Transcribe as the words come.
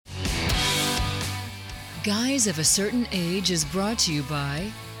Guys of a Certain Age is brought to you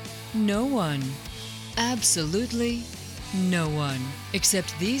by no one. Absolutely no one.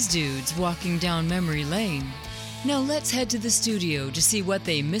 Except these dudes walking down memory lane. Now let's head to the studio to see what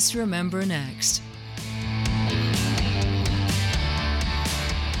they misremember next.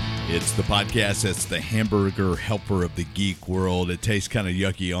 It's the podcast that's the hamburger helper of the geek world. It tastes kind of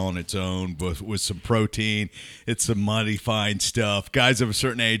yucky on its own, but with some protein. It's some mighty fine stuff. Guys of a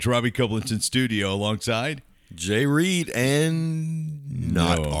Certain Age, Robbie Copeland's in studio alongside Jay Reed and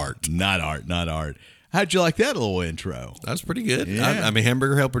Not Art. Not Art. How'd you like that little intro? That's pretty good. Yeah. I mean,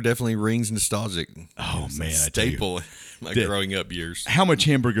 Hamburger Helper definitely rings nostalgic. Oh, man. I Staple in my growing up years. How much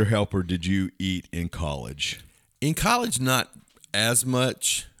Hamburger Helper did you eat in college? In college, not as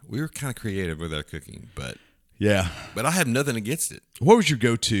much. We were kind of creative with our cooking, but Yeah. I have nothing against it. What was your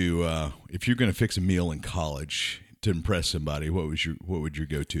go-to if you're going to fix a meal in college to impress somebody? What would your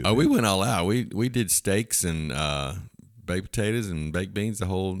go-to? Oh, we went all out. We did steaks and baked potatoes and baked beans, the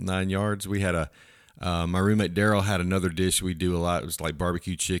whole 9 yards. We had my roommate Daryl had another dish we do a lot. It was like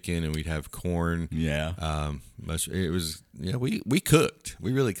barbecue chicken, and we'd have corn. Yeah. It was we cooked.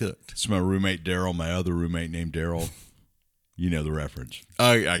 We really cooked. It's my roommate Daryl. My other roommate named Daryl. You know the reference.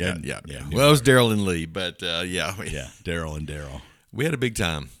 Oh, I got it. Yeah. Well, it was Daryl and Lee, but Yeah, Daryl and Daryl. we had a big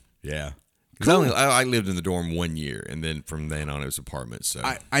time. Yeah. 'Cause I lived in the dorm 1 year, and then from then on it was apartments. So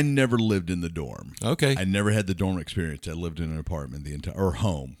I never lived in the dorm. okay. I never had the dorm experience. I lived in an apartment or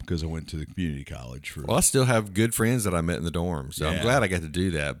home because I went to the community college for. Well, I still have good friends that I met in the dorm, so Yeah. I'm glad I got to do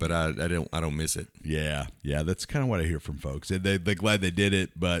that. But I don't miss it. Yeah, that's kind of what I hear from folks. They're glad they did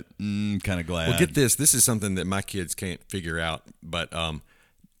it, but kind of glad. Well, get this. This is something that my kids can't figure out. But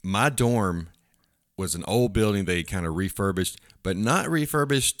my dorm was an old building they kind of refurbished, but not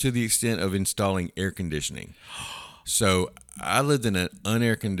refurbished to the extent of installing air conditioning. So I lived in an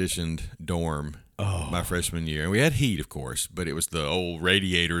unair conditioned dorm my freshman year, and we had heat, of course, but it was the old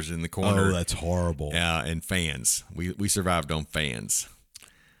radiators in the corner. Oh, that's horrible. And fans. We survived on fans.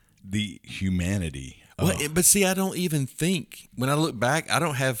 The humanity. Well, but see, I don't even think, when I look back, I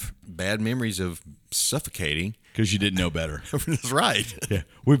don't have bad memories of suffocating. Because you didn't know better. That's right. Yeah,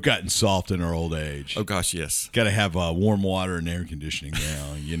 we've gotten soft in our old age. Oh gosh, yes. Got to have warm water and air conditioning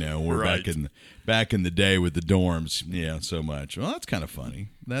now. We're Right. back in the day with the dorms. Yeah, so much. Well, that's kind of funny.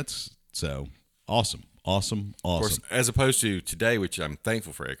 That's so awesome. Of course, as opposed to today, which I'm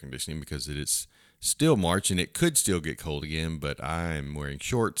thankful for air conditioning because it is still March and it could still get cold again, but I'm wearing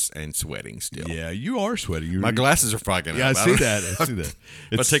shorts and sweating still. Yeah, you are sweating. My glasses are fogging Yeah, up. I see that.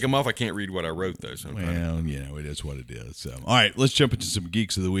 If I take them off, I can't read what I wrote, though. Well, it is what it is. So, all right, let's jump into some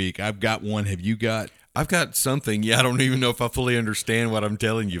Geeks of the Week. I've got one. Have you got? I've got something. Yeah, I don't even know if I fully understand what I'm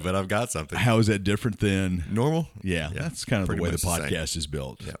telling you, but I've got something. How is that different than Normal? Yeah, that's kind of the pretty way the much the same. podcast is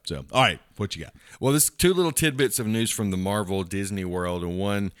built. Yep. So, all right, what you got? Well, there's two little tidbits of news from the Marvel Disney world, and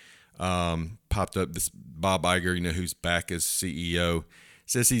one popped up. This Bob Iger, who's back as CEO,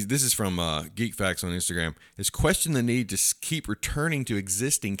 says this is from Geek Facts on Instagram. Has questioned the need to keep returning to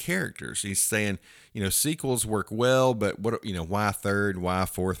existing characters. He's saying, sequels work well, but why a third, why a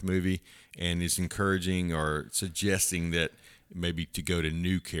fourth movie? And is encouraging or suggesting that maybe to go to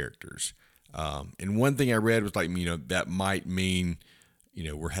new characters. And one thing I read was that might mean,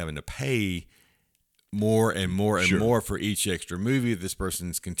 we're having to pay more and more and more for each extra movie this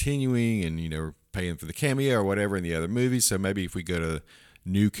person's continuing, and we're paying for the cameo or whatever in the other movies. So maybe if we go to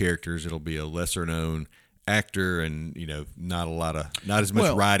new characters, it'll be a lesser known actor, and not as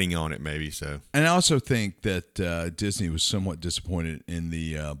much riding on it maybe. So, and I also think that Disney was somewhat disappointed in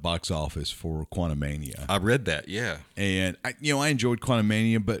the box office for Quantumania. I read that, yeah, and I enjoyed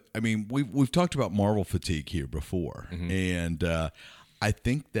Quantumania, but I mean we've talked about Marvel fatigue here before, and I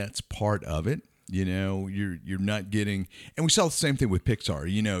think that's part of it. You're not getting, and we saw the same thing with Pixar.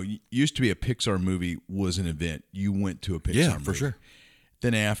 Used to be a Pixar movie was an event. You went to a Pixar movie. For sure.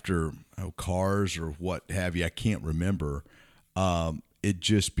 Then after Cars or what have you, I can't remember. It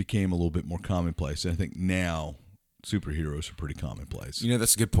just became a little bit more commonplace. And I think now superheroes are pretty commonplace.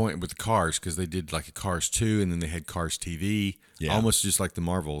 That's a good point with the Cars, because they did like a Cars 2, and then they had Cars TV, almost just like the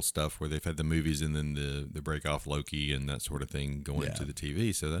Marvel stuff where they've had the movies and then the break off Loki and that sort of thing going into the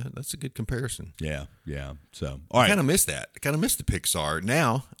TV. So that's a good comparison. Yeah. So, all right. I kind of miss that. I kind of miss the Pixar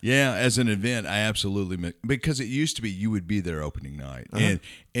now. Yeah, as an event, I absolutely miss, because it used to be you would be there opening night,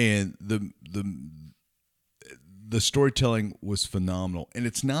 and the storytelling was phenomenal, and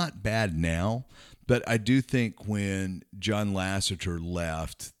it's not bad now. But I do think when John Lasseter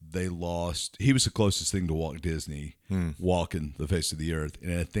left, they lost. He was the closest thing to Walt Disney walking the face of the earth,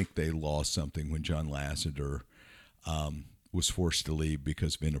 and I think they lost something when John Lasseter was forced to leave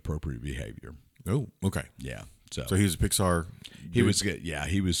because of inappropriate behavior. Oh, okay. Yeah. So he was a Pixar. He was good. Yeah,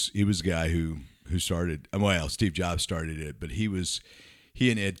 he was a guy who started. Well, Steve Jobs started it, but he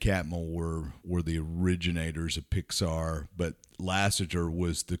and Ed Catmull were the originators of Pixar. But Lasseter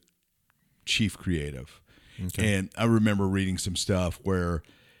was the chief creative. Okay. And I remember reading some stuff where,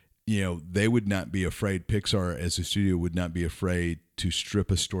 they would not be afraid. Pixar as a studio would not be afraid to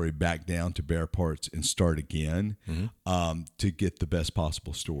strip a story back down to bare parts and start again, to get the best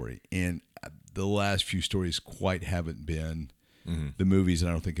possible story. And the last few stories quite haven't been the movies, and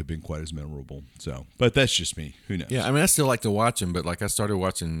I don't think have been quite as memorable. So, but that's just me. Who knows? Yeah, I mean, I still like to watch them, but like I started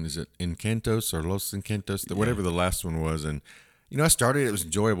watching, is it Encantos or Los Encantos, whatever the last one was, and I started, it was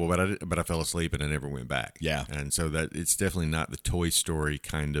enjoyable, but I fell asleep and I never went back. Yeah, and so that it's definitely not the Toy Story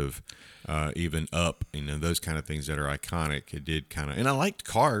kind of, even Up, those kind of things that are iconic. It did kind of, and I liked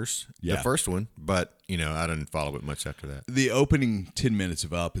Cars, the first one, but I didn't follow it much after that. The opening 10 minutes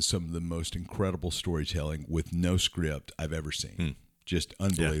of Up is some of the most incredible storytelling with no script I've ever seen. Just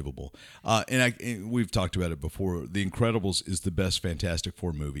unbelievable. Yeah. And we've talked about it before. The Incredibles is the best Fantastic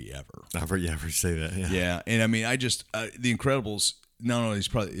Four movie ever. I've heard you say that. Yeah. Yeah. And I mean, The Incredibles not only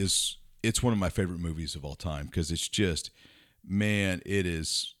it's one of my favorite movies of all time because it's just, man, it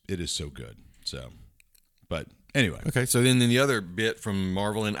is so good. So, but anyway. Okay. So then the other bit from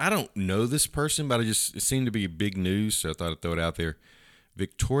Marvel, and I don't know this person, but it seemed to be big news. So I thought I'd throw it out there.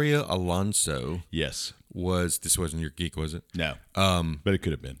 Victoria Alonso. Yes. This wasn't your geek, was it? No. But it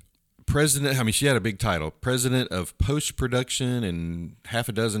could have been. President, I mean, she had a big title. President of post-production and half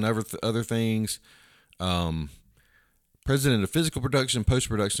a dozen other things. President of physical production,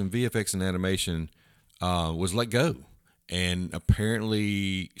 post-production, VFX, and animation, was let go. And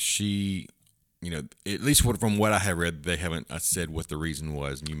apparently she, at least from what I have read, they haven't said what the reason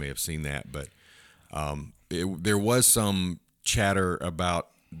was, and you may have seen that. But there was some chatter about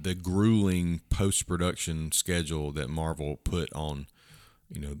the grueling post-production schedule that Marvel put on,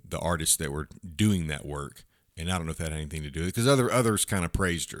 the artists that were doing that work. And I don't know if that had anything to do with it, because others kind of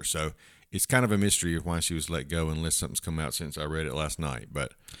praised her. So it's kind of a mystery of why she was let go, unless something's come out since I read it last night.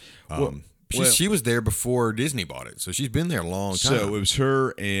 But she was there before Disney bought it, so she's been there a long time. So it was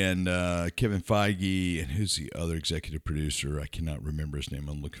her and Kevin Feige, and who's the other executive producer? I cannot remember his name.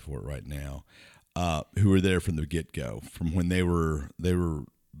 I'm looking for it right now. Who were there from the get-go, from when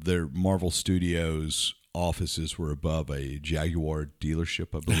their Marvel Studios offices were above a Jaguar dealership,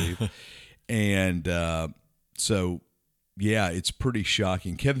 I believe. And so, yeah, it's pretty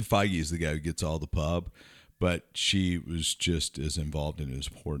shocking. Kevin Feige is the guy who gets all the pub, but she was just as involved and as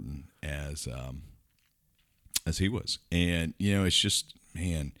important as he was. And, it's just,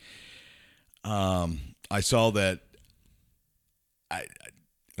 man, I saw that.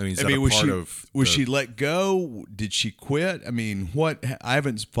 Was she let go? Did she quit? I mean, what? I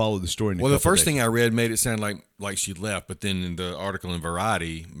haven't followed the story. The first thing I read made it sound like she left, but then in the article in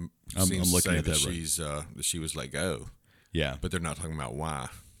Variety, I'm looking at that that she was let go. Yeah, but they're not talking about why.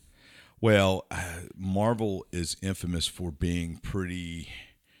 Well, Marvel is infamous for being pretty,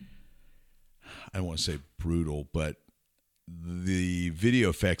 I don't want to say brutal, but the video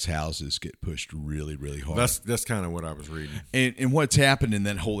effects houses get pushed really, really hard. That's kind of what I was reading. And what's happened in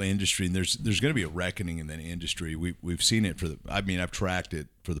that whole industry, and there's going to be a reckoning in that industry. We've seen it I've tracked it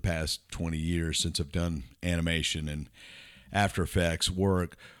for the past 20 years since I've done animation and After Effects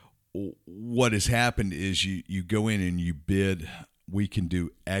work. What has happened is you go in and you bid, we can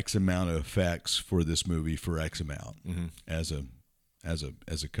do X amount of effects for this movie for X amount as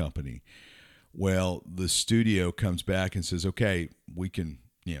a company. Well, the studio comes back and says, okay, we can,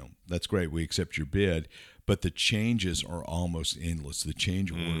 that's great. We accept your bid, but the changes are almost endless. The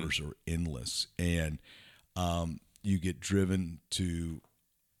change orders are endless. And you get driven to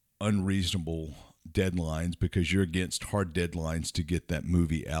unreasonable deadlines because you're against hard deadlines to get that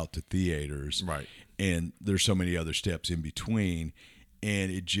movie out to theaters. Right. And there's so many other steps in between.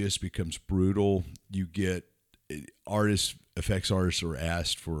 And it just becomes brutal. You get effects artists are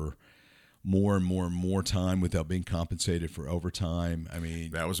asked for more and more and more time without being compensated for overtime. I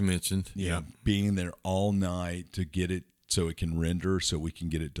mean, that was mentioned. Yeah, being there all night to get it so it can render, so we can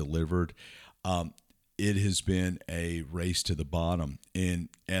get it delivered. It has been a race to the bottom. And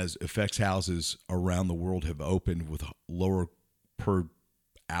as effects houses around the world have opened with lower per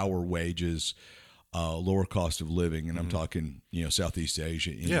hour wages, lower cost of living, and I'm talking, Southeast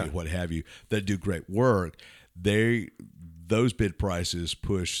Asia, India, what have you, that do great work, those bid prices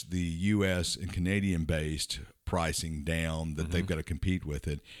push the U.S. and Canadian-based pricing down that they've got to compete with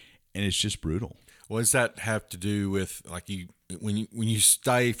it, and it's just brutal. Well, does that have to do with when you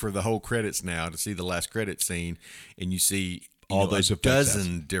stay for the whole credits now to see the last credit scene, and you see all those a effects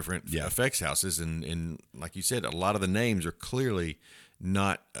dozen different effects houses, and like you said, a lot of the names are clearly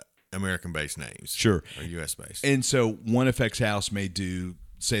not American-based names, sure, or U.S.-based. And so one effects house may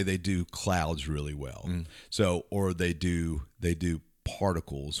say they do clouds really well, so or they do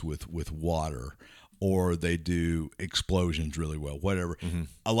particles with water, or they do explosions really well, whatever.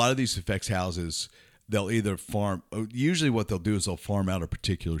 A lot of these effects houses, they'll either usually what they'll do is they'll farm out a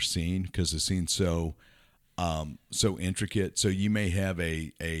particular scene because the scene's so intricate. So you may have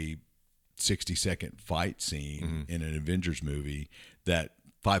a 60-second fight scene in an Avengers movie that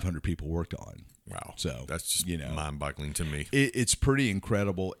 500 people worked on. Wow. So that's just mind-boggling to me. It's pretty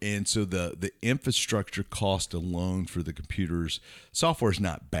incredible. And so the infrastructure cost alone for the computers, software is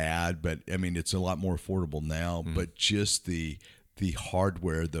not bad, but I mean, it's a lot more affordable now, but just the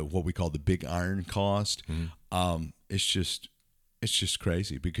hardware, what we call the big iron cost, it's just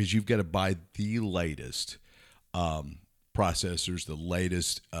crazy because you've got to buy the latest processors, the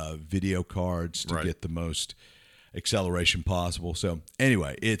latest video cards to get the most acceleration possible. So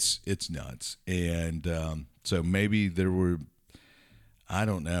anyway, it's nuts. And so maybe I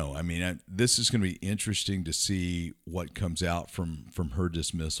don't know. I mean, this is going to be interesting to see what comes out from her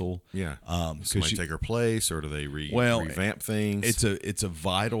dismissal. Yeah. Somebody take her place, or do they revamp things? It's a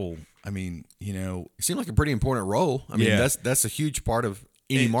vital. I mean, it seemed like a pretty important role. I mean, that's a huge part of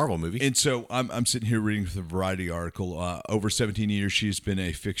any Marvel movie. And so I'm sitting here reading the Variety article. Over 17 years, she's been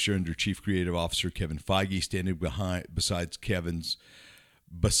a fixture under Chief Creative Officer Kevin Feige, standing beside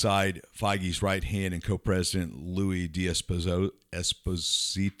Feige's right hand and co-president Louis D'Esposito.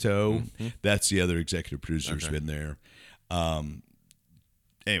 That's the other executive producer who's been there.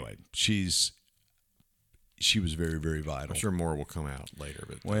 Anyway, she was very, very vital. I'm sure more will come out later.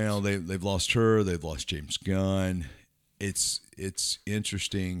 But they've lost her. They've lost James Gunn. It's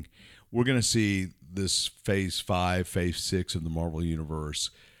interesting. We're going to see this phase 5, phase 6 of the Marvel Universe.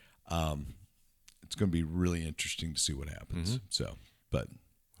 It's going to be really interesting to see what happens. So, but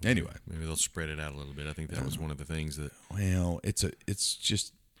anyway, maybe they'll spread it out a little bit. I think that was one of the things that. Well, it's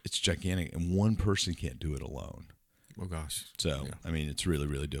gigantic, and one person can't do it alone. Oh gosh! So I mean, it's really,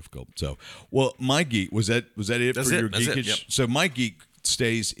 really difficult. So, well, my geek was that it for your geekage? Yep. So my geek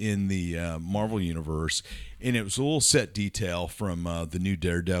stays in the Marvel universe, and it was a little set detail from the new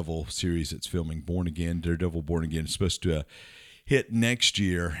Daredevil series that's filming. Daredevil Born Again is supposed to hit next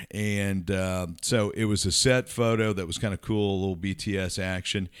year, and so it was a set photo that was kind of cool, a little BTS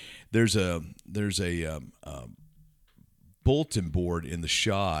action. There's a bulletin board in the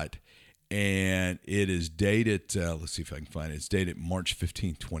shot, and it is dated, let's see if I can find it. It's dated March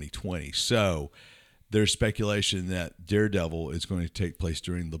 15, 2020. So there's speculation that Daredevil is going to take place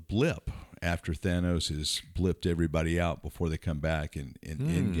during the blip after Thanos has blipped everybody out before they come back in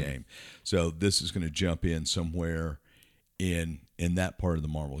Endgame. So this is going to jump in somewhere in that part of the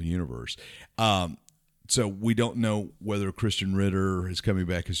Marvel universe. So we don't know whether Christian Ritter is coming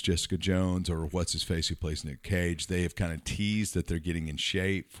back as Jessica Jones or what's his face who plays Nick Cage. They have kind of teased that they're getting in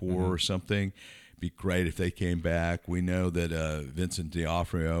shape for something. Be great if they came back. We know that Vincent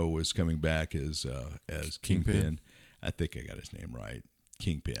D'Onofrio was coming back as Kingpin. I think I got his name right.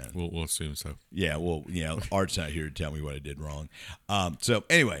 Kingpin. We'll assume so. Yeah. Well, Art's not here to tell me what I did wrong. So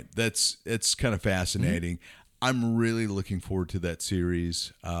anyway, it's kind of fascinating. I'm really looking forward to that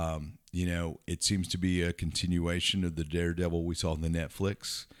series. It seems to be a continuation of the Daredevil we saw in the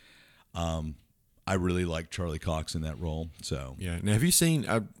Netflix. I really like Charlie Cox in that role. So yeah. Now, have you seen?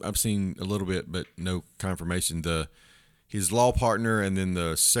 I've seen a little bit, but no confirmation. His law partner and then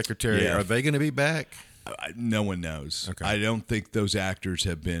the secretary. Yeah. Are they going to be back? No one knows. Okay. I don't think those actors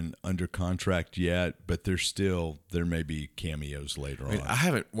have been under contract yet, but there may be cameos later on. I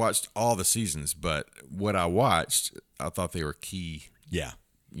haven't watched all the seasons, but what I watched, I thought they were key. Yeah.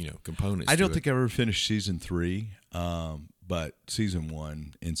 Components. I don't think I ever finished season 3, but season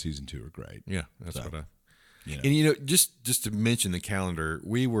 1 and season 2 are great. Yeah, that's what I. And just to mention the calendar,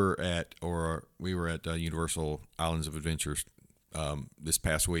 we were at Universal Islands of Adventures this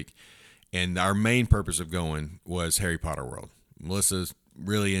past week. And our main purpose of going was Harry Potter World. Melissa's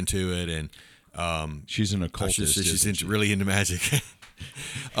really into it, and she's an occultist. She's really into magic.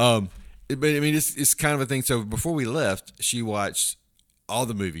 But I mean, it's kind of a thing. So before we left, she watched all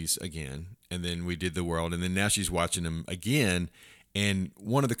the movies again, and then we did the world, and then now she's watching them again. And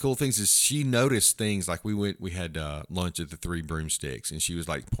one of the cool things is she noticed things like we had lunch at the Three Broomsticks, and she was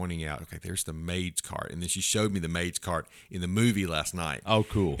like pointing out, okay, there's the maid's cart. And then she showed me the maid's cart in the movie last night. Oh,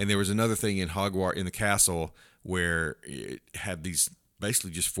 cool. And there was another thing in Hogwarts, in the castle, where it had these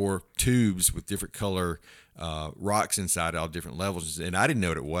basically just 4 tubes with different color rocks inside, all different levels. And I didn't know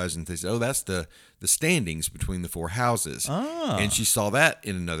what it was. And they said, oh, that's the standings between the 4 houses. And she saw that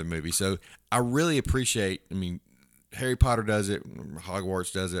in another movie. So I really appreciate, I mean, Harry Potter does it,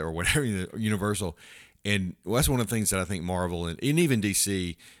 Hogwarts does it, or whatever, Universal. And that's one of the things that I think Marvel and even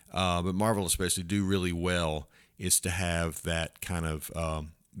DC, but Marvel especially, do really well, is to have that kind of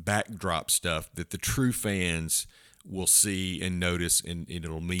backdrop stuff that the true fans will see and notice, and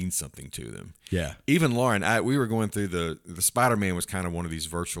it'll mean something to them. Yeah. Even Lauren, we were going through the Spider-Man was kind of one of these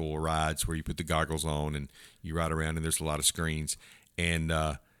virtual rides where you put the goggles on and you ride around, and there's a lot of screens. And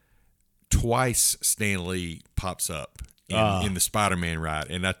twice Stan Lee pops up in the Spider-Man ride.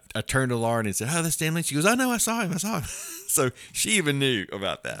 And I turned to Lauren and said, oh, that's Stan Lee. She goes, oh, no, I saw him. So she even knew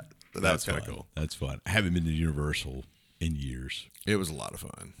about that. So that was kind of cool. That's fun. I haven't been to Universal in years. It was a lot of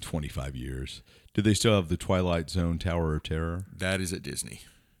fun. 25 years. Do they still have the Twilight Zone Tower of Terror? That is at Disney.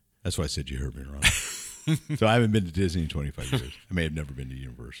 That's why I said you heard me wrong. So I haven't been to Disney in 25 years. I may have never been to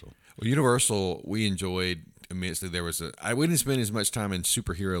Universal. Well, Universal, we enjoyed immensely. I wouldn't spend as much time in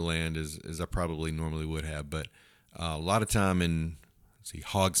superhero land as I probably normally would have, but a lot of time in,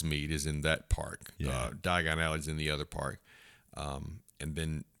 Hogsmeade is in that park. Yeah. Diagon Alley's in the other park. And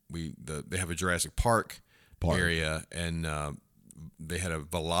then they have a Jurassic Park area, and they had a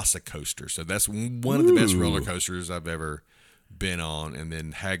Velocicoaster. So that's one of the best roller coasters I've ever been on. And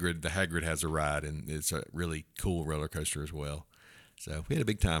then the Hagrid has a ride, and it's a really cool roller coaster as well. So we had a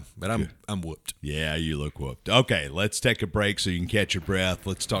big time, but I'm whooped. Yeah, you look whooped. Okay, let's take a break so you can catch your breath.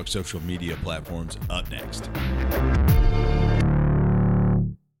 Let's talk social media platforms up next.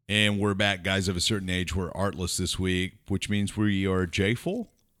 And we're back, guys of a certain age. We're artless this week, which means we are J-ful.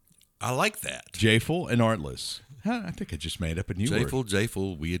 I like that. J-ful and artless. I think I just made up a new word.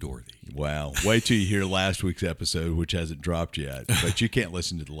 J-ful, we adore thee. Wow. Wait till you hear last week's episode, which hasn't dropped yet. But you can't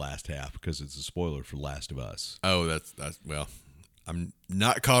listen to the last half because it's a spoiler for Last of Us. Oh, that's well, I'm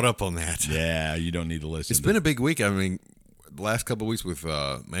not caught up on that. Yeah, you don't need to listen. It's been a big week. I mean, the last couple of weeks with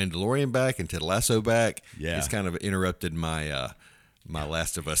Mandalorian back and Ted Lasso back, it's kind of interrupted my my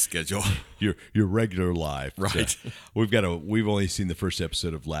Last of Us schedule. Your regular life, right? So we've only seen the first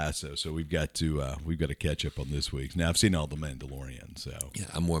episode of Lasso, so we've got to catch up on this week. Now I've seen all the Mandalorian, so yeah,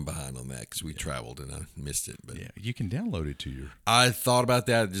 I'm more behind on that because we traveled and I missed it. But yeah, you can download it to your. I thought about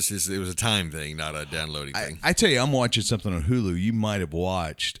that. It was a time thing, not a downloading thing. I tell you, I'm watching something on Hulu. You might have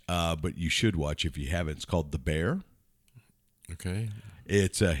watched, but you should watch if you haven't. It's called The Bear. Okay.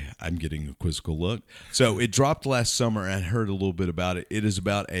 It's I'm getting a quizzical look. So it dropped last summer. I heard a little bit about it. It is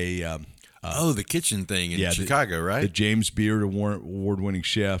about a the kitchen thing in Chicago, right? The James Beard award-winning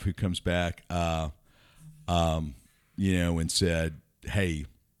chef who comes back, and said, "Hey,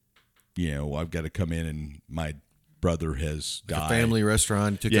 I've got to come in, and my brother has died." A family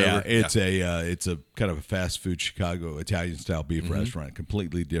restaurant took over. It's a kind of a fast food Chicago Italian style beef restaurant,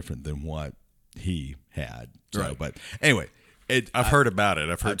 completely different than what he had. So, right. But anyway. I've heard about it.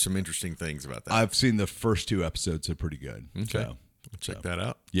 I've heard some interesting things about that. I've seen the first 2 episodes. They're pretty good. Okay. Check that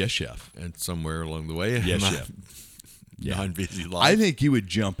out. Yes, chef. And somewhere along the way, yes, chef. Non-busy life. I think you would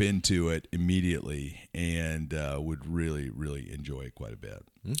jump into it immediately and would really, really enjoy it quite a bit.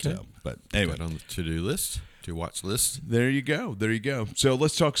 Okay. So, but anyway. Put on the to-do list, to-watch list. There you go. So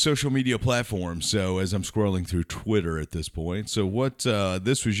let's talk social media platforms. So as I'm scrolling through Twitter at this point, so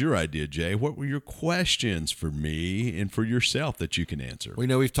this was your idea, Jay. What were your questions for me and for yourself that you can answer? We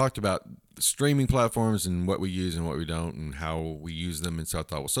know we've talked about the streaming platforms and what we use and what we don't and how we use them. And so I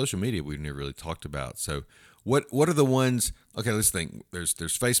thought, well, social media we've never really talked about. So what are the ones? Okay, let's think. There's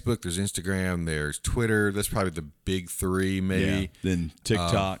Facebook, there's Instagram, there's Twitter. That's probably the big 3, maybe. Yeah. Then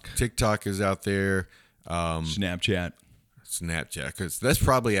TikTok. TikTok is out there. Snapchat, because that's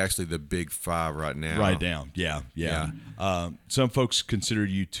probably actually the big 5 right now. Right now, yeah. Some folks consider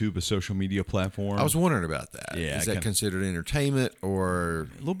YouTube a social media platform. I was wondering about that. Yeah, is that considered entertainment or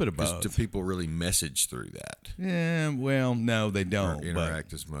a little bit of both? Do people really message through that? Yeah, well, no, they don't or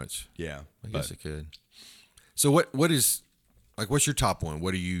interact as much. Yeah, I guess it could. So what's your top one?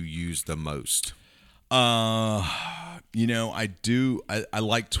 What do you use the most? I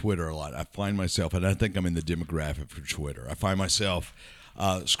like Twitter a lot. I find myself, and I think I'm in the demographic for Twitter. I find myself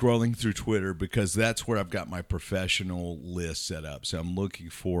scrolling through Twitter because that's where I've got my professional list set up. So I'm looking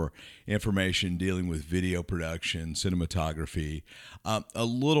for information dealing with video production, cinematography, a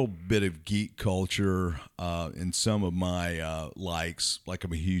little bit of geek culture, and some of my likes. Like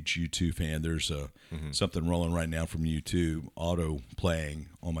I'm a huge YouTube fan. There's something rolling right now from YouTube, auto playing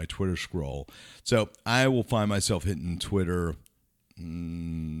on my Twitter scroll. So I will find myself hitting Twitter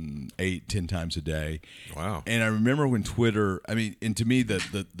 8 8-10 times a day. Wow. And I remember when Twitter, I mean, and to me,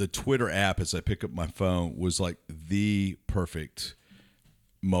 the Twitter app, as I pick up my phone, was like the perfect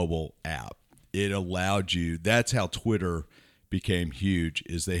mobile app. It allowed you, that's how Twitter became huge,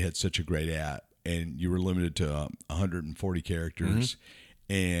 is they had such a great app, and you were limited to 140 characters,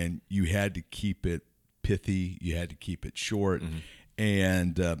 and you had to keep it pithy, you had to keep it short.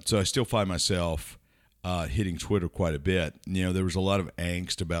 And so I still find myself hitting Twitter quite a bit. You know, there was a lot of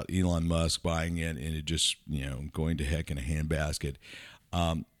angst about Elon Musk buying it and it just, you know, going to heck in a handbasket.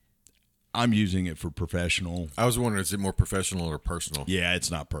 I'm using it for professional. I was wondering, is it more professional or personal? Yeah,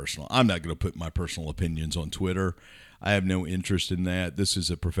 it's not personal. I'm not going to put my personal opinions on Twitter. I have no interest in that. This is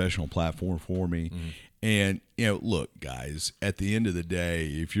a professional platform for me. And, you know, look, guys, at the end of the day,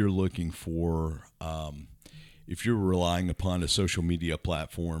 if you're looking for, if you're relying upon a social media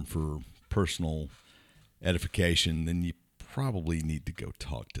platform for personal edification, then you probably need to go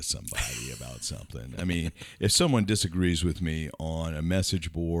talk to somebody about something. I mean, if someone disagrees with me on a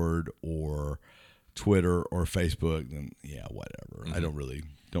message board or Twitter or Facebook, then yeah, whatever. I don't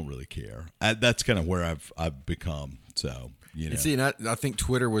really care. That's kind of where I've become. So, you know. And see, and I think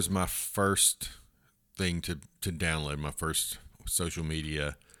Twitter was my first thing to download, my first social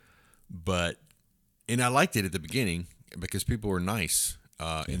media, and I liked it at the beginning because people were nice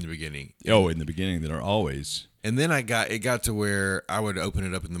in the beginning. Oh, in the beginning, that are always. And then it got to where I would open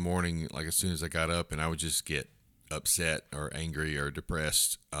it up in the morning, like as soon as I got up, and I would just get upset or angry or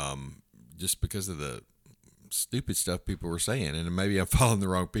depressed, just because of the stupid stuff people were saying. And maybe I'm following the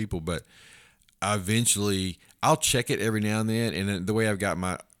wrong people, but I'll check it every now and then. And the way I've got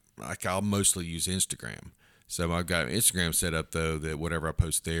I'll mostly use Instagram. So I've got Instagram set up though that whatever I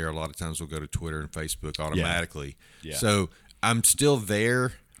post there, a lot of times will go to Twitter and Facebook automatically. Yeah. So I'm still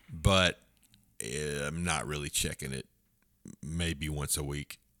there, but I'm not really checking it maybe once a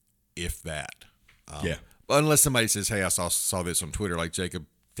week, if that. Unless somebody says, hey, I saw this on Twitter, like Jacob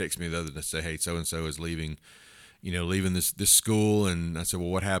texted me the other day to say, hey, so-and-so is leaving this school. And I said, well,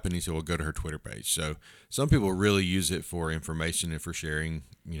 what happened? He said, well, go to her Twitter page. So some people really use it for information and for sharing,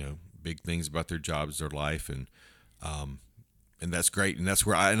 big things about their jobs, their life. And that's great. And that's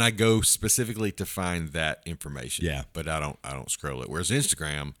where I go specifically to find that information. Yeah. But I don't scroll it. Whereas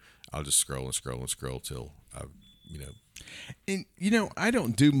Instagram, I'll just scroll and scroll and scroll till And, I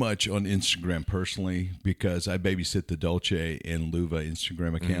don't do much on Instagram personally because I babysit the Dolce and Luva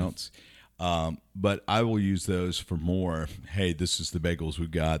Instagram accounts. But I will use those for more, hey, this is the bagels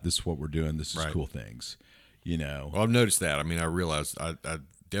we've got. This is what we're doing. This is cool things, Well, I've noticed that. I mean, I realized I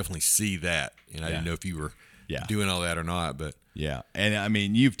definitely see that. And I didn't know if you were doing all that or not. But yeah. And, I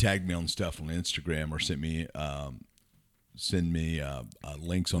mean, you've tagged me on stuff on Instagram or send me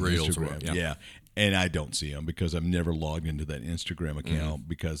links on Reels Instagram. Yeah. And I don't see them because I've never logged into that Instagram account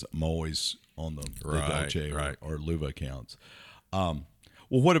because I'm always on the Dolce or Luva accounts. Well,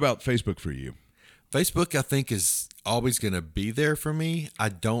 what about Facebook for you? Facebook, I think, is always going to be there for me. I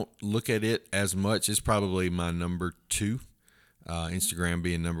don't look at it as much. It's probably my number 2. Instagram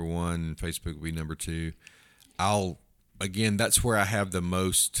being number 1 and Facebook being number 2. That's where I have the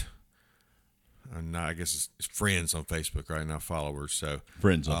most... I guess it's friends on Facebook right now, followers. So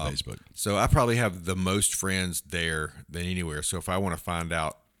friends on Facebook. So I probably have the most friends there than anywhere. So if I want to find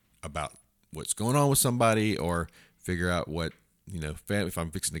out about what's going on with somebody or figure out what, if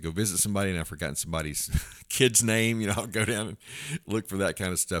I'm fixing to go visit somebody and I've forgotten somebody's kid's name, I'll go down and look for that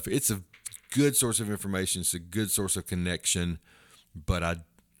kind of stuff. It's a good source of information. It's a good source of connection, but I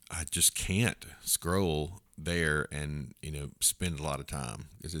just can't scroll there and spend a lot of time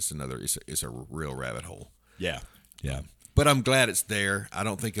because it's a real rabbit hole. Yeah But I'm glad it's there. I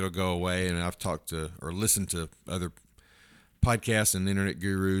don't think it'll go away. And I've talked to or listened to other podcasts and internet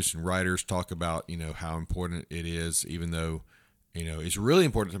gurus and writers talk about how important it is, even though it's really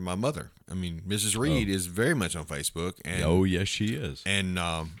important to my mother. I mean, Mrs. Reed is very much on Facebook, and oh yes, she is, and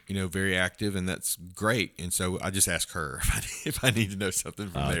very active, and that's great. And so I just ask her if I need to know something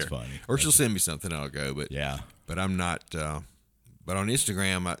from there, that's funny. Or she'll send me something, I'll go. But but I'm not. But on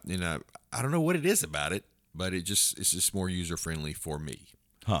Instagram, I don't know what it is about it, but it's just more user friendly for me.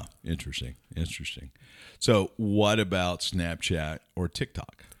 Huh? Interesting. So, what about Snapchat or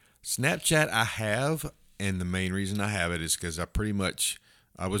TikTok? Snapchat, I have. And the main reason I have it is because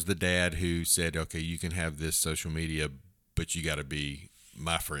I was the dad who said, okay, you can have this social media, but you got to be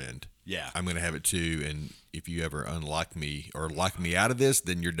my friend. Yeah. I'm going to have it too. And if you ever unlock me or lock me out of this,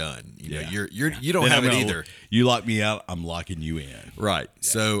 then you're done. You don't have it either. You lock me out, I'm locking you in. Right. Yeah.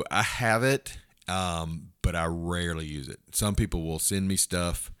 So I have it, but I rarely use it. Some people will send me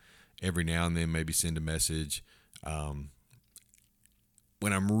stuff every now and then, maybe send a message.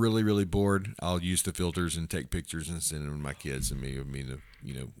 when I'm really, really bored, I'll use the filters and take pictures and send them to my kids and me the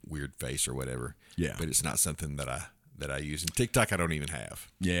weird face or whatever. Yeah. But it's not something that I use. And TikTok I don't even have.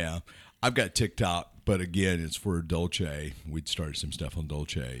 Yeah. I've got TikTok, but again, it's for Dolce. We'd started some stuff on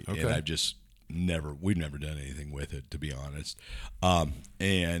Dolce, Okay. and I've just we've never done anything with it, to be honest.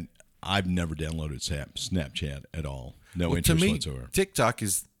 And I've never downloaded Snapchat at all. No interest to me, whatsoever. TikTok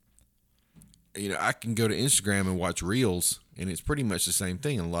is, I can go to Instagram and watch Reels, and it's pretty much the same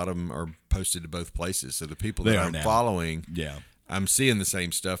thing. A lot of them are posted to both places. So the people They that are I'm now. following, Yeah. I'm seeing the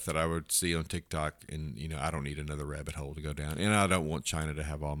same stuff that I would see on TikTok, and I don't need another rabbit hole to go down, and I don't want China to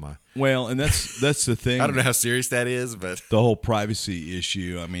have all my. Well, and that's the thing. I don't know how serious that is, but The whole privacy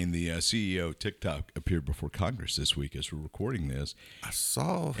issue. I mean, the CEO of TikTok appeared before Congress this week as we're recording this. I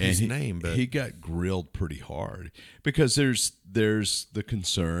saw And his name. But he got grilled pretty hard because there's the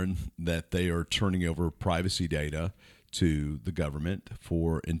concern that they are turning over privacy data to the government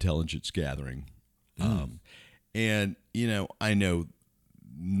for intelligence gathering. And, I know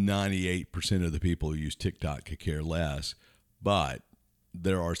 98% of the people who use TikTok could care less, but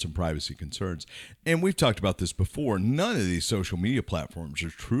there are some privacy concerns. And we've talked about this before. None of these social media platforms are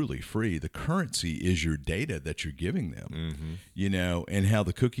truly free. The currency is your data that you're giving them, and how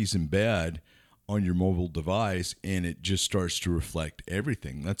the cookies embed on your mobile device, and it just starts to reflect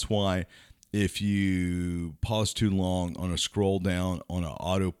everything. That's why if you pause too long on a scroll down on an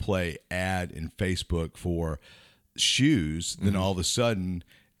autoplay ad in Facebook for shoes, then all of a sudden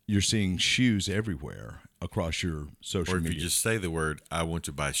you're seeing shoes everywhere across your social or if media. you just say the word "I want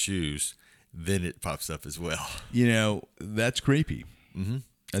to buy shoes," then it pops up as well. That's creepy. Mm-hmm.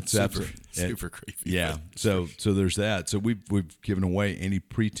 That's super creepy. Yeah. So there's that. So we've given away any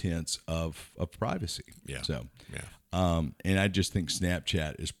pretense of privacy. Yeah. So yeah. and I just think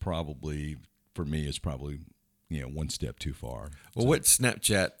Snapchat is probably one step too far. Well, what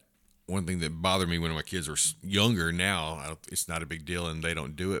Snapchat? One thing that bothered me when my kids were younger. Now it's not a big deal and they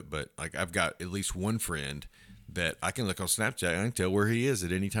don't do it. But like I've got at least one friend that I can look on Snapchat and I can tell where he is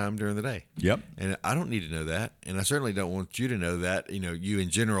at any time during the day. Yep. And I don't need to know that, and I certainly don't want you to know that. You in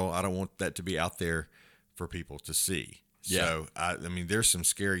general, I don't want that to be out there for people to see. Yeah. So I mean, there's some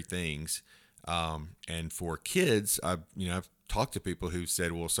scary things. And for kids, I've talked to people who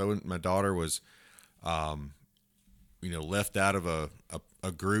said, well, so my daughter was, left out of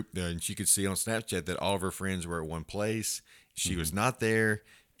a group there, and she could see on Snapchat that all of her friends were at one place. She was not there.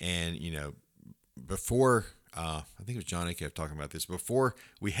 And, before, I think it was Johnny kept talking about this, before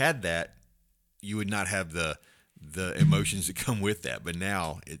we had that, you would not have the emotions that come with that. But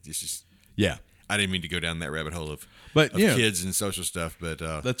now it's just, Yeah. I didn't mean to go down that rabbit hole of kids and social stuff, but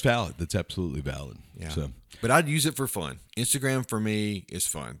That's valid. That's absolutely valid. yeah. So But I'd use it for fun. Instagram for me is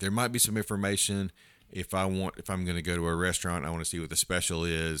fun. There might be some information if I'm going to go to a restaurant, I want to see what the special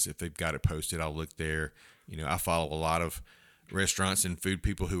is. If they've got it posted, I'll look there. I follow a lot of restaurants and food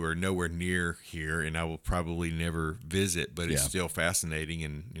people who are nowhere near here, and I will probably never visit, but it's still fascinating.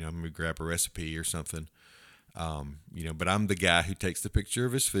 And I'm going to grab a recipe or something. But I'm the guy who takes the picture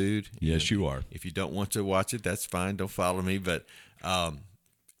of his food. yes, you are. If you don't want to watch it, that's fine. Don't follow me. But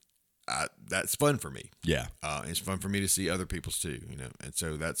that's fun for me. Yeah. It's fun for me to see other people's too. And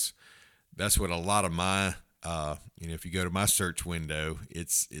so that's what a lot of my if you go to my search window,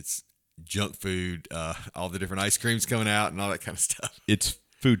 it's junk food, all the different ice creams coming out and all that kind of stuff. It's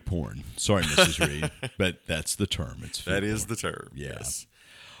food porn. Sorry, Mrs. Reed, but that's the term. It's food That is porn. the term. Yeah. Yes.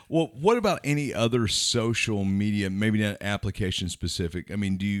 Well, what about any other social media, maybe not application specific? I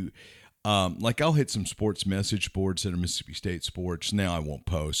mean, do you, I'll hit some sports message boards that are Mississippi State sports. Now I won't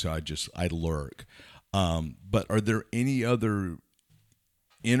post, so I lurk. But are there any other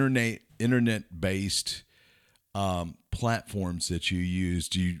internet-based platforms that you use?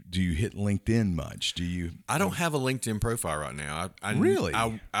 Do you hit LinkedIn much? Do you? I don't have a LinkedIn profile right now. Really?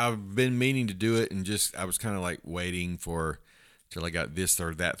 I've been meaning to do it, and I was kind of like waiting till I got this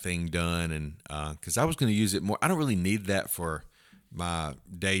or that thing done, and because I was going to use it more. I don't really need that for my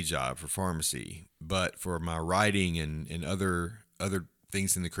day job for pharmacy, but for my writing and other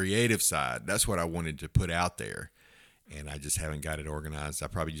things in the creative side, that's what I wanted to put out there, and I just haven't got it organized. I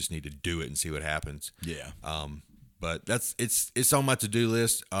probably just need to do it and see what happens. Yeah. But it's on my to-do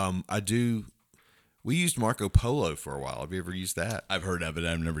list. We used Marco Polo for a while. Have you ever used that? I've heard of it.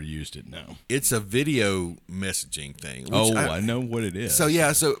 I've never used it. No. It's a video messaging thing. I know what it is. So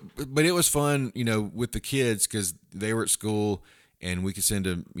but it was fun, with the kids because they were at school and we could send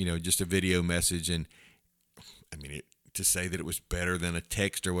just a video message. And I mean, to say that it was better than a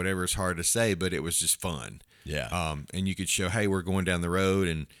text or whatever is hard to say, but it was just fun. Yeah. And you could show, hey, we're going down the road,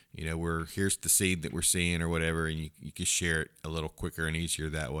 and here's the seed that we're seeing or whatever, and you could share it a little quicker and easier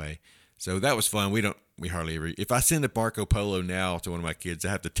that way. So that was fun. We hardly ever. If I send a Marco Polo now to one of my kids, I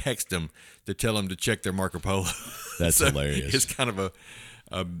have to text them to tell them to check their Marco Polo. That's hilarious. It's kind of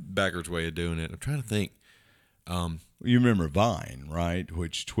a backwards way of doing it. I'm trying to think. You remember Vine, right?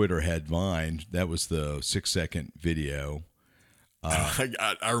 Which Twitter had Vine. That was the 6-second video.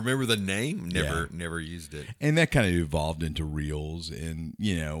 I remember the name. Never used it. And that kind of evolved into Reels, and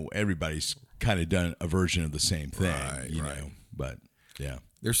everybody's kind of done a version of the same thing. Right. Know. But yeah,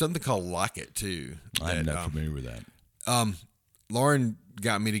 there's something called Lock It too. I'm not familiar with that. Lauren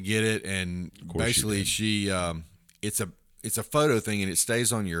got me to get it, and basically she it's a photo thing, and it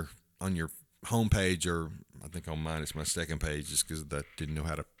stays on your homepage, or I think on mine it's my second page, just because I didn't know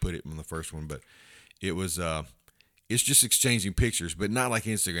how to put it on the first one. But it was it's just exchanging pictures, but not like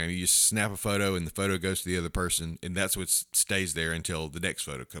Instagram. You just snap a photo, and the photo goes to the other person, and that's what stays there until the next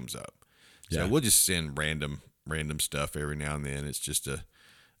photo comes up. So we'll just send random stuff every now and then. It's just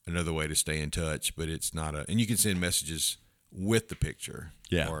another way to stay in touch, but it's not and you can send messages with the picture,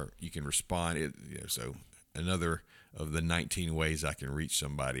 or you can respond. So another of the 19 ways I can reach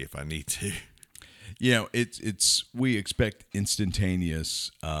somebody if I need to. We expect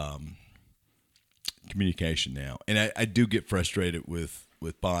instantaneous communication now, and I do get frustrated with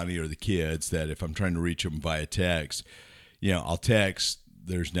Bonnie or the kids that if I'm trying to reach them via text, I'll text,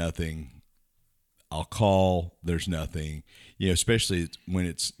 there's nothing. I'll call, there's nothing. Especially when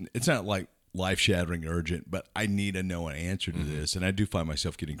it's not like life-shattering urgent, but I need to know an answer to this, and I do find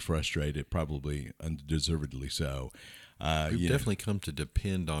myself getting frustrated, probably undeservedly so. You've definitely come to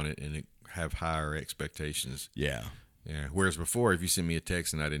depend on it and have higher expectations. Yeah. Whereas before, if you send me a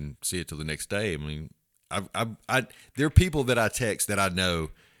text and I didn't see it till the next day, I mean, there are people that I text that I know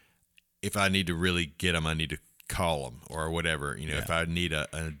if I need to really get them, I need to call them or whatever. If I need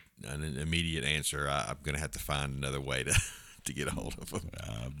an immediate answer, I'm going to have to find another way to get a hold of them.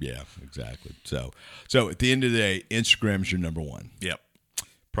 Yeah, exactly. So at the end of the day, Instagram's your number one. Yep.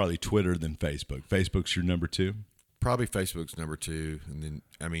 Probably Twitter, then Facebook. Facebook's your number two? Probably Facebook's number two. And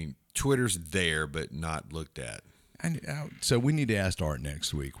then, Twitter's there, but not looked at. So we need to ask Art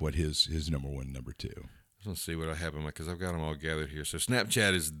next week what his number one, number two. Let's see what I have because I've got them all gathered here. So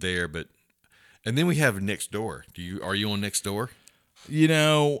Snapchat is there, and then we have Nextdoor. Are you on Nextdoor?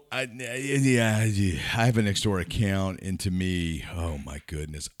 I have a Nextdoor account, and to me, oh my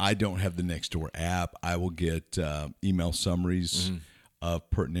goodness, I don't have the Nextdoor app. I will get email summaries of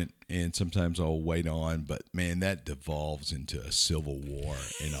pertinent, and sometimes I'll wait on, but man, that devolves into a civil war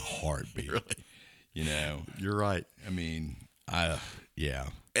in a heartbeat. Really? You're right. I mean,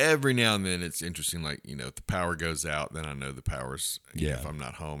 Every now and then it's interesting, like, if the power goes out, then I know the power's, if I'm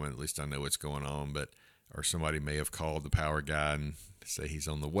not home, at least I know what's going on, or somebody may have called the power guy and say he's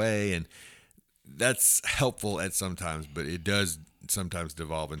on the way, and that's helpful at sometimes, but it does sometimes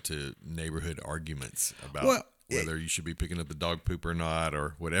devolve into neighborhood arguments about whether you should be picking up the dog poop or not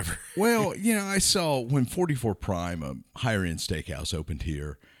or whatever. Well, I saw when 44 Prime, a higher-end steakhouse, opened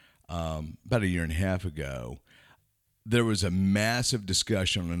here about a year and a half ago, there was a massive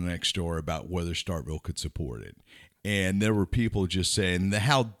discussion on the Nextdoor about whether Starkville could support it. And there were people just saying,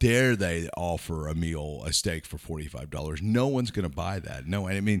 how dare they offer a steak for $45? No one's going to buy that. No,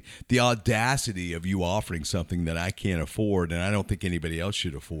 I mean, the audacity of you offering something that I can't afford and I don't think anybody else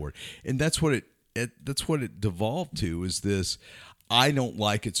should afford. And that's what it devolved to, is this, I don't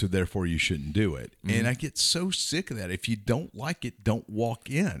like it, so therefore you shouldn't do it. Mm-hmm. And I get so sick of that. If you don't like it, don't walk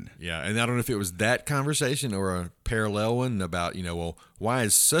in. Yeah, and I don't know if it was that conversation or a parallel one about, why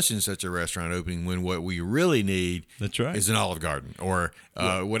is such and such a restaurant opening when what we really need is an Olive Garden or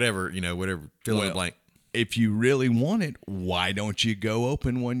whatever, fill in the blank. If you really want it, why don't you go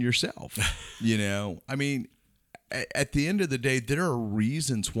open one yourself? I mean, at the end of the day, there are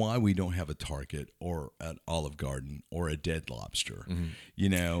reasons why we don't have a Target or an Olive Garden or a Dead Lobster,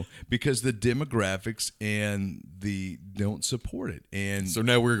 because the demographics and the don't support it. And so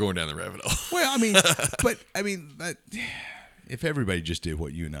now we're going down the rabbit hole. Well, if everybody just did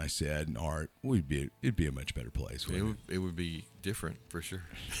what you and I said, and Art, it'd be a much better place. It would be different for sure.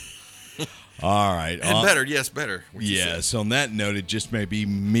 All right. And better. Yes, better. Yes. On that note, it just may be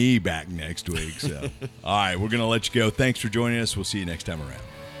me back next week. So, all right, we're going to let you go. Thanks for joining us. We'll see you next time around.